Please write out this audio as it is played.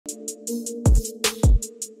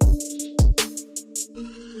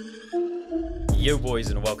Yo boys,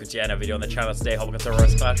 and welcome to yet another video on the channel. Today hopping into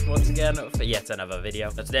RustClash once again for yet another video.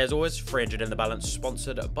 Now today as always, 300 in the balance,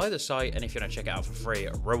 sponsored by the site, and if you want to check it out for free,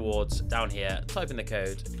 rewards down here, type in the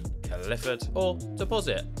code Clifford or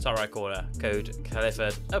deposit, top right corner, code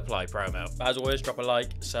Clifford, apply promo. But as always, drop a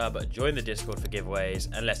like, sub, join the Discord for giveaways,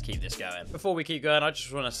 and let's keep this going. Before we keep going, I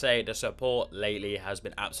just want to say the support lately has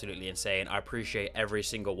been absolutely insane. I appreciate every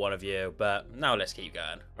single one of you, but now let's keep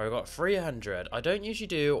going. I've got 300. I don't usually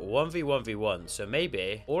do 1v1v1, so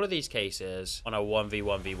maybe all of these cases on a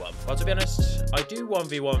 1v1v1. Well, to be honest, I do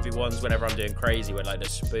 1v1v1s whenever I'm doing crazy with like the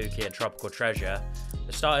spooky and tropical treasure.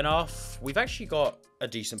 But starting off, we've actually got a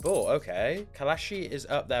decent pull. Okay, Kalashi is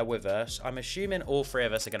up there with us. I'm assuming all three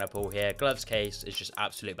of us are going to pull here. Gloves case is just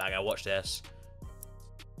absolute banger. Watch this.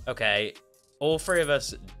 Okay, all three of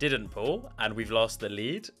us didn't pull and we've lost the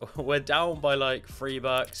lead. We're down by like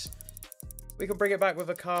 $3. We can bring it back with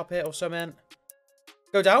a carpet or something.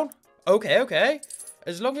 Go down. Okay.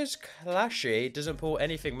 As long as Kalashi doesn't pull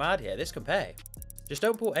anything mad here, this can pay. Just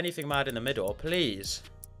don't pull anything mad in the middle, please.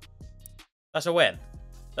 That's a win.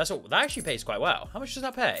 That actually pays quite well. How much does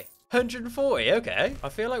that pay? 140, okay. I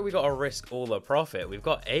feel like we got to risk all the profit. We've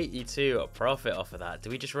got 82 profit off of that. Do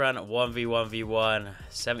we just run 1v1v1,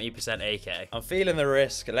 70% AK? I'm feeling the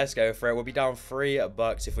risk. Let's go for it. We'll be down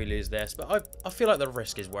 $3 if we lose this, but I feel like the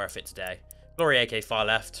risk is worth it today. Glory AK far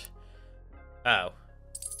left. Oh.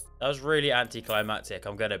 That was really anticlimactic,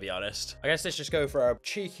 I'm gonna be honest. I guess let's just go for a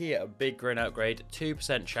cheeky big grin upgrade.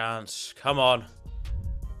 2% chance. Come on.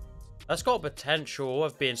 That's got potential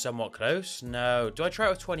of being somewhat close. No. Do I try it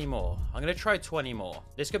with 20 more? I'm going to try 20 more.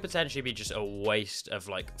 This could potentially be just a waste of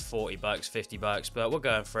like $40, $50, but we're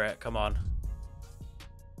going for it. Come on.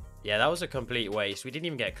 Yeah, that was a complete waste. We didn't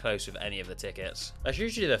even get close with any of the tickets. That's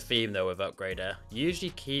usually the theme though with Upgrader. You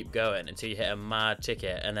usually keep going until you hit a mad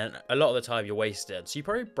ticket, and then a lot of the time you're wasted. So you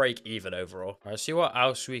probably break even overall. All right, see what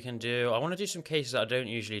else we can do. I want to do some cases that I don't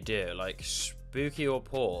usually do, like spooky or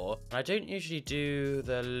poor. I don't usually do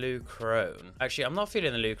the Lucrone. Actually, I'm not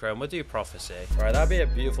feeling the Lucrone. We'll do prophecy. All right, that'd be a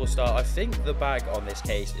beautiful start. I think the bag on this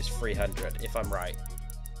case is 300, if I'm right.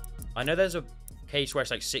 I know there's a case where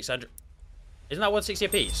it's like 600. Isn't that 160 a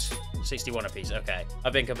piece? 61 a piece. Okay.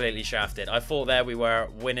 I've been completely shafted. I thought there we were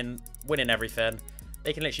winning everything.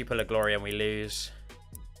 They can literally pull a glory and we lose.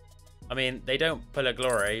 I mean, they don't pull a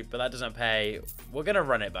glory, but that doesn't pay. We're going to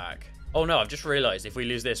run it back. Oh no, I've just realized if we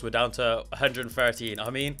lose this, we're down to 113. I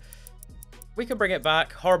mean, we can bring it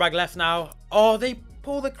back. Horror bag left now. Oh, they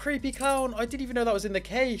pull the creepy clown. I didn't even know that was in the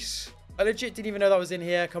case. I legit didn't even know that was in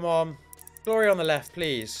here. Come on. Glory on the left,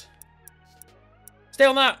 please. Stay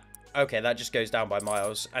on that. Okay, that just goes down by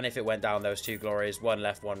miles. And if it went down, those two glories, one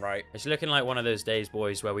left, one right. It's looking like one of those days,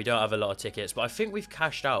 boys, where we don't have a lot of tickets. But I think we've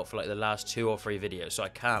cashed out for like the last 2 or 3 videos, so I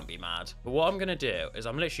can't be mad. But what I'm going to do is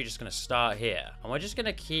I'm literally just going to start here. And we're just going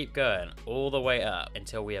to keep going all the way up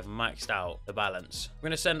until we have maxed out the balance. I'm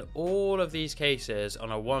going to send all of these cases on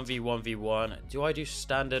a 1v1v1. Do I do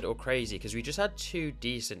standard or crazy? Because we just had 2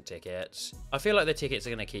 decent tickets. I feel like the tickets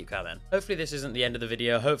are going to keep coming. Hopefully this isn't the end of the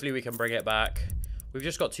video. Hopefully we can bring it back. We've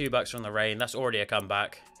just got $2 from the rain. That's already a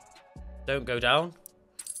comeback. Don't go down.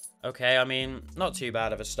 Okay, I mean, not too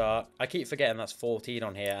bad of a start. I keep forgetting that's 14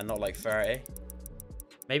 on here and not like 30.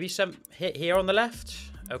 Maybe some hit here on the left.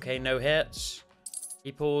 Okay, no hits.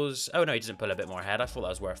 He pulls... Oh, no, he doesn't pull a bit more ahead. I thought that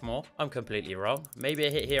was worth more. I'm completely wrong. Maybe a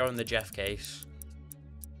hit here on the Jeff case.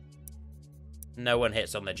 No one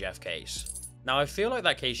hits on the Jeff case. Now, I feel like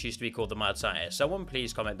that case used to be called the Mad Scientist. Someone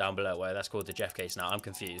please comment down below why that's called the Jeff case now. I'm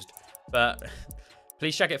confused. But...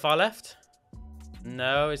 Please check it far left.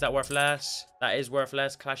 No, is that worth less? That is worth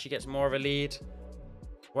less. Kalashi gets more of a lead.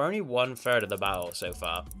 We're only 1/3 of the battle so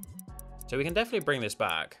far. So we can definitely bring this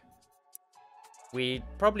back. We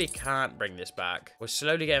probably can't bring this back. We're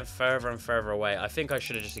slowly getting further and further away. I think I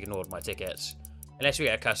should have just ignored my tickets. Unless we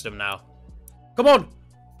get a custom now. Come on!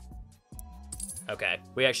 Okay,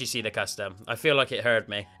 we actually see the custom. I feel like it heard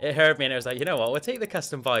me. It heard me and it was like, you know what? We'll take the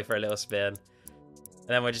custom by for a little spin.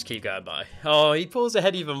 And then we'll just keep going by. Oh, he pulls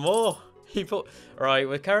ahead even more. Right,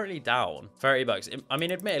 we're currently down $30. I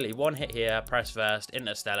mean, admittedly, one hit here, press first,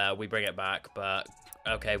 Interstellar, we bring it back, but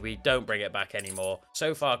okay, we don't bring it back anymore.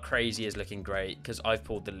 So far, crazy is looking great because I've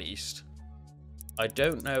pulled the least. I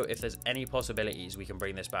don't know if there's any possibilities we can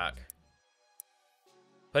bring this back.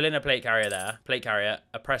 Pull in a plate carrier there,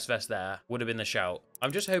 a press vest there, would have been the shout.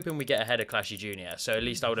 I'm just hoping we get ahead of Clashy Jr., so at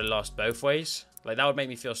least I would have lost both ways. Like, that would make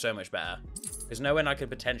me feel so much better. Because knowing I could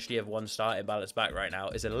potentially have one starting balance back right now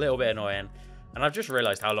is a little bit annoying. And I've just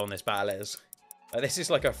realized how long this battle is. Like, this is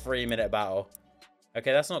like a 3-minute battle.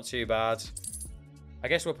 Okay, that's not too bad. I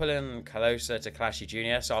guess we're pulling closer to Clashy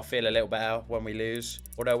Jr., so I'll feel a little better when we lose.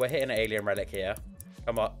 Although we're hitting an alien relic here.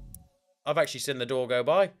 Come on. I've actually seen the door go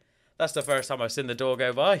by. That's the first time I've seen the door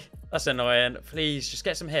go by. That's annoying. Please, just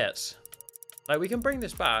get some hits. Like, we can bring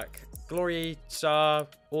this back. Glory, Star,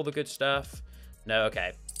 all the good stuff. No,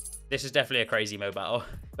 okay. This is definitely a crazy mode battle.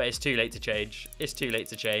 But it's too late to change. It's too late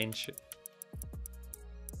to change.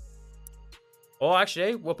 Or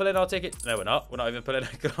actually, we're pulling our ticket. No, we're not. We're not even pulling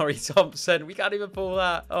a Glory Thompson. We can't even pull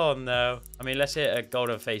that. Oh, no. I mean, let's hit a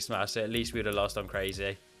golden face mask. So at least we would have lost on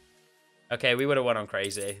crazy. Okay, we would have won on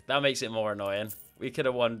crazy. That makes it more annoying. We could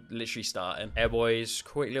have won literally starting. Air boys,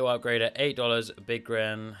 quick little upgrade at $8. Big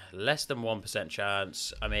grin. Less than 1%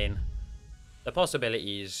 chance. I mean, the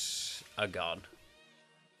possibilities are gone.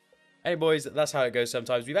 Hey boys, that's how it goes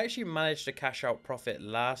sometimes. We've actually managed to cash out profit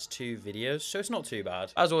last 2 videos, so it's not too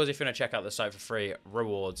bad. As always, if you want to check out the site for free,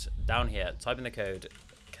 rewards down here, type in the code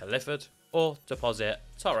Clifford or deposit,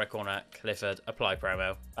 top right corner, Clifford, apply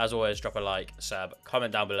promo. As always, drop a like, sub,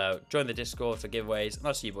 comment down below, join the Discord for giveaways, and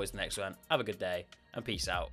I'll see you boys in the next one. Have a good day, and peace out.